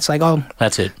the vet's like, oh,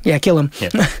 that's it. Yeah, kill him. Yeah.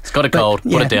 It's got a cold.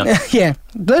 Put it down. Yeah,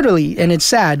 literally, and it's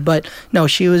sad. But no,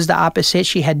 she was the opposite.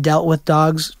 She had dealt with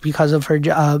dogs because of her,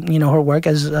 her work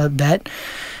as a vet,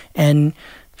 and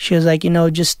she was like,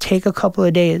 just take a couple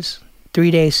of days, 3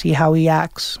 days, see how he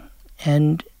acts,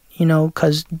 and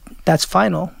because that's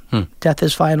final. Death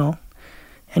is final,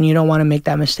 and you don't want to make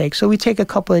that mistake. So we take a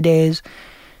couple of days,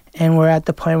 and we're at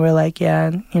the point where, like,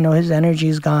 his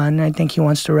energy's gone. I think he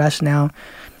wants to rest now.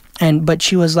 But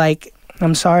she was like,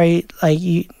 I'm sorry, like,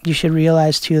 you should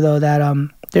realize too, though, that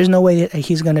there's no way that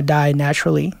he's going to die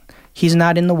naturally. He's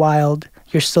not in the wild.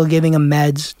 You're still giving him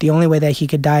meds. The only way that he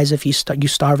could die is if you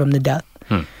starve him to death.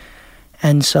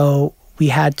 And so we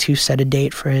had to set a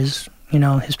date for his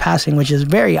passing, which is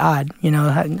very odd.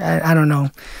 I don't know.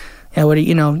 Yeah,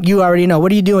 you already know.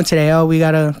 What are you doing today? Oh, we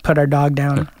got to put our dog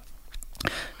down.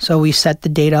 So we set the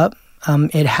date up.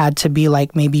 It had to be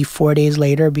like maybe 4 days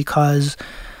later because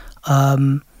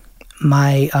we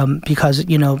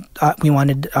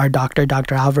wanted our doctor,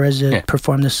 Dr. Alvarez, to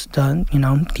perform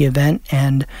the event.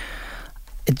 And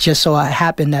it just so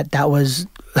happened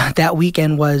that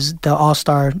weekend was the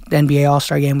NBA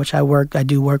All-Star game, which I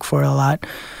do work for a lot.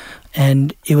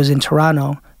 And it was in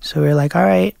Toronto. So we were like, all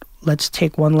right, let's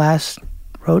take one last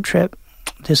road trip.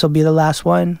 This will be the last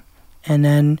one. And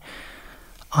then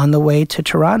on the way to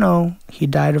Toronto, he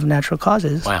died of natural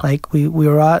causes. Wow. Like we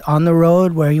were out on the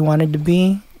road where he wanted to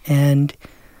be, and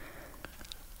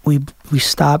we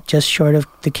stopped just short of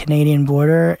the Canadian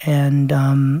border, and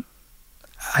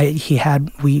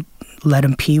we let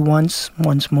him pee once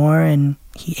more, and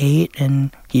he ate,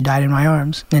 and he died in my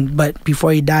arms. But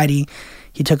before he died,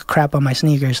 he took a crap on my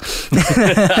sneakers,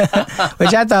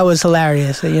 which I thought was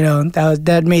hilarious. You know,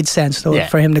 that made sense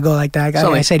for him to go like that.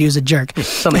 I said he was a jerk.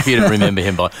 Something for you to remember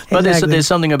him by. But Exactly. there's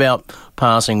something about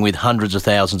passing with hundreds of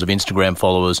thousands of Instagram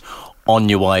followers on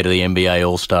your way to the NBA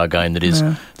All-Star game that is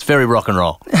it's very rock and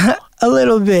roll. A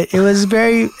little bit. It was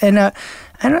very, and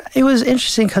it was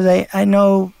interesting because I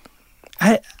know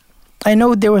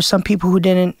there were some people who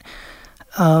didn't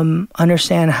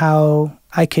understand how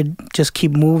I could just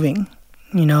keep moving,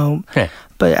 you know. Yeah.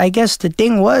 But I guess the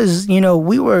thing was, you know,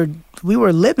 we were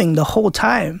living the whole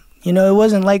time. You know, it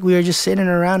wasn't like we were just sitting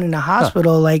around in the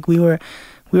hospital. Like we were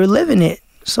living it.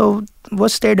 So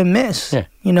what's there to miss? Yeah.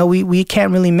 You know, we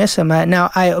can't really miss him.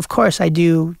 Now, of course, I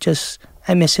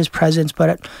miss his presence,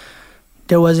 but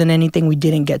there wasn't anything we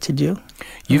didn't get to do.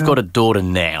 You've got a daughter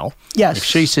now. Yes. If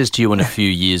she says to you in a few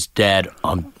years, Dad,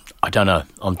 I don't know,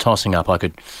 I'm tossing up.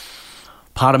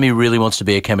 Part of me really wants to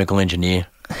be a chemical engineer.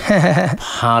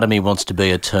 Part of me wants to be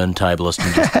a turntablist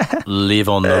and just live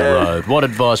on the road. What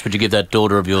advice would you give that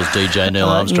daughter of yours, DJ Neil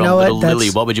Armstrong, you know little what? Lily?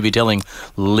 What would you be telling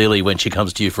Lily when she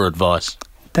comes to you for advice?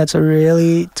 That's a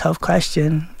really tough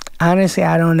question. Honestly,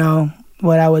 I don't know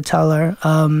what I would tell her.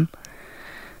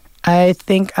 I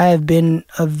think I have been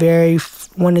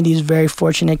one of these very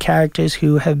fortunate characters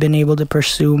who have been able to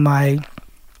pursue my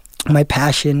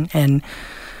passion and,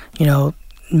 you know,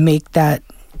 make that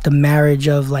the marriage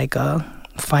of like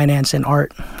finance and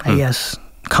art, I guess,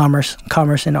 commerce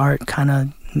and art kind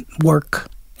of work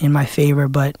in my favor,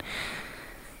 but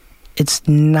it's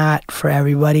not for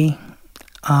everybody.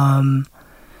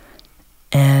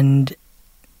 And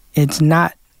it's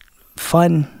not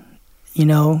fun, you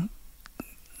know.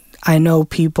 I know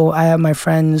people, I have my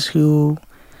friends who,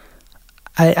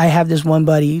 I have this one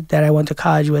buddy that I went to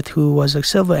college with who was a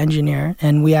civil engineer,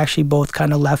 and we actually both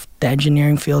kind of left the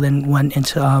engineering field and went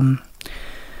into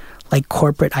like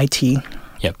corporate IT.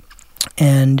 Yep.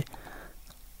 And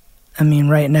I mean,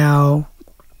 right now,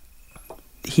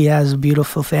 he has a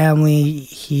beautiful family.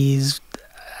 He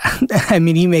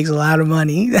makes a lot of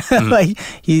money. Like,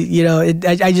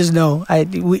 I just know.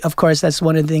 Of course, that's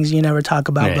one of the things you never talk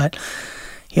about, but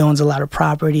he owns a lot of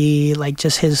property. Like,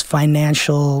 just his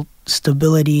financial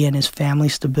stability and his family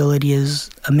stability is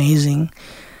amazing.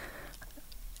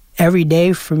 Every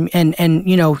day and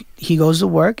you know, he goes to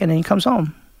work and then he comes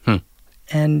home.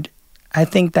 And I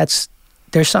think there's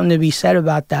something to be said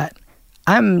about that.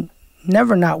 I'm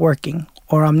never not working,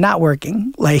 or I'm not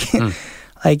working. Like,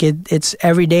 it's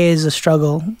every day is a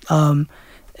struggle.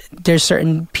 There's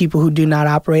certain people who do not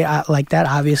operate like that,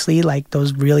 obviously, like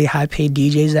those really high-paid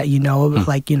DJs that you know,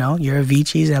 like, you know, your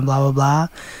Avicii's and blah, blah,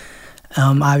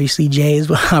 blah. Obviously, Jay is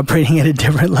operating at a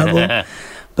different level.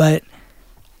 But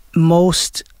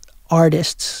most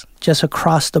artists, just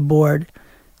across the board,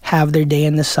 have their day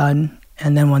in the sun,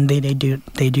 and then one day they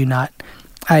do not.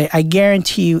 I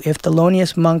guarantee you, if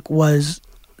Thelonious Monk was,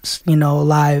 you know,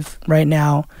 alive right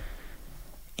now,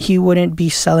 he wouldn't be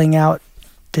selling out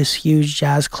this huge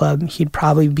jazz club. He'd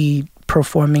probably be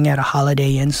performing at a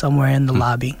Holiday Inn somewhere in the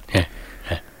lobby.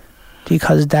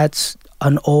 Because that's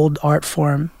an old art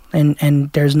form,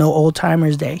 and there's no old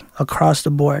timers day across the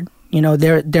board. You know,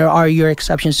 there are your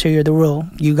exceptions to the rule.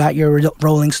 You got your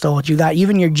Rolling Stones. You got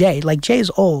even your Jay. Like, Jay's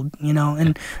old, you know,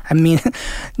 and I mean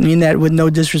that with no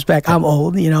disrespect. I'm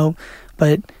old, you know,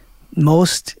 but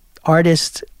most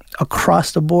artists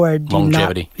across the board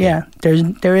longevity.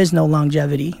 There is no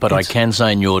longevity. But I can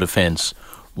say in your defense,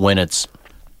 when it's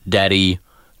Daddy,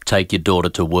 take your daughter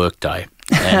to work day,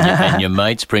 and your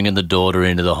mate's bringing the daughter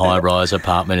into the high-rise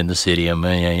apartment in the city, and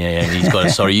he's got,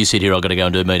 sorry, you sit here, I've got to go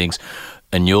and do meetings,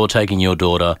 and you're taking your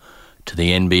daughter to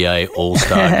the NBA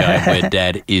All-Star game where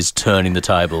Dad is turning the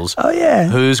tables. Oh, yeah.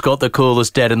 Who's got the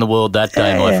coolest dad in the world that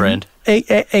day, my friend?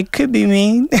 It could be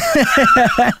me.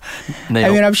 I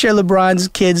mean, I'm sure LeBron's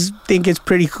kids think it's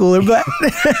pretty cooler, but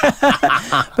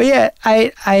but yeah,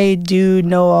 I do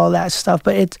know all that stuff.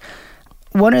 But it's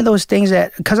one of those things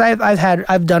that, because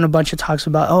I've done a bunch of talks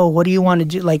about, oh, what do you want to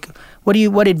do? Like,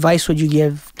 what advice would you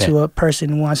give to a person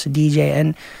who wants to DJ?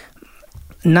 And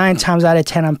 9 times out of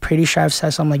 10, I'm pretty sure I've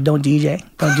said something like, don't DJ,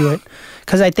 don't do it.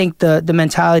 Because I think the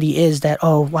mentality is that,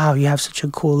 oh, wow, you have such a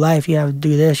cool life. You have to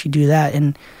do this, you do that.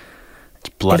 And it's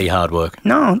bloody hard work.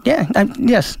 No, yeah,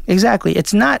 yes, exactly.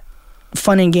 It's not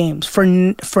fun and games. For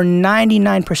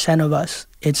 99% of us,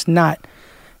 it's not.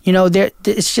 You know,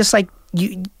 it's just like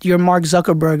you're Mark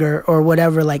Zuckerberg or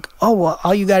whatever. Like, oh, well,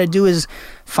 all you got to do is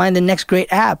find the next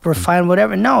great app or find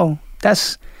whatever. No,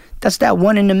 that's that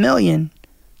 1 in a million.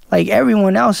 Like,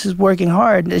 everyone else is working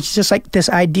hard. It's just like this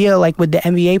idea, like with the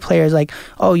NBA players, like,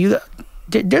 oh,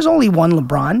 there's only one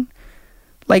LeBron.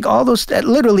 Like, all those,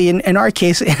 literally, in our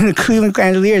case, in the Cleveland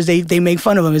Cavaliers, they make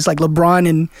fun of him. It's like LeBron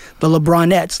and the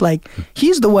LeBronettes. Like,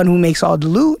 he's the one who makes all the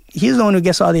loot. He's the one who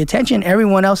gets all the attention.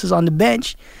 Everyone else is on the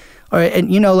bench.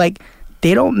 And, you know, like,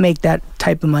 they don't make that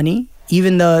type of money.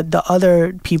 Even the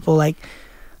other people, like,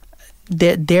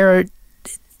 they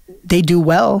do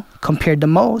well compared to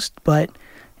most, but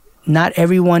not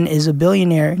everyone is a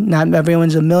billionaire. Not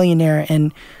everyone's a millionaire.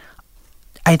 And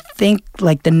I think,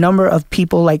 like, the number of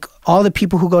people, like, all the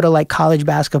people who go to, like, college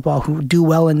basketball, who do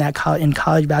well in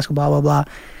college basketball, blah, blah,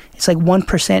 blah, it's like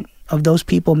 1% of those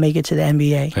people make it to the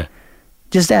NBA. Yeah.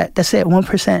 Just that's it,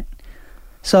 1%.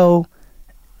 So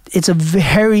it's a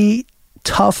very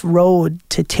tough road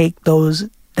to take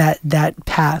that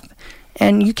path.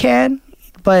 And you can,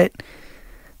 but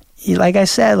like I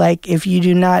said, like, if you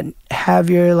do not have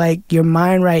your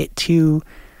mind right to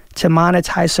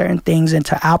monetize certain things and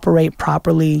to operate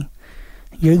properly,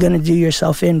 you're going to do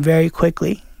yourself in very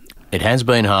quickly. It has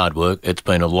been hard work. It's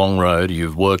been a long road.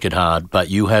 You've worked it hard, but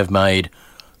you have made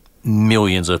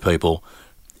millions of people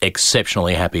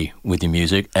exceptionally happy with your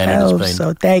music. And I it has hope been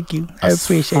so. Thank you. I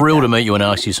appreciate it. Thrilled to meet you and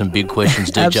ask you some big questions,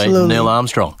 DJ Absolutely. Neil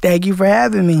Armstrong. Thank you for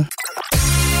having me.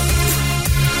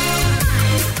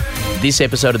 This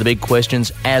episode of The Big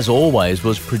Questions, as always,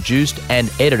 was produced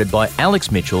and edited by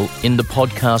Alex Mitchell in the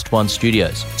Podcast One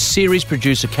studios. Series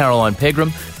producer Caroline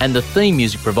Pegram, and the theme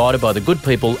music provided by the good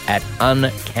people at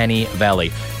Uncanny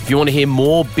Valley. If you want to hear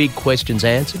more Big Questions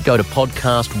answered, go to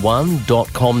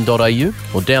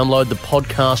podcastone.com.au or download the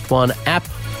Podcast One app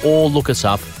or look us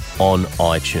up on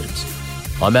iTunes.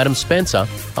 I'm Adam Spencer.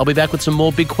 I'll be back with some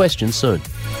more Big Questions soon.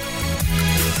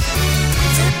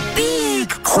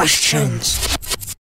 Big Questions.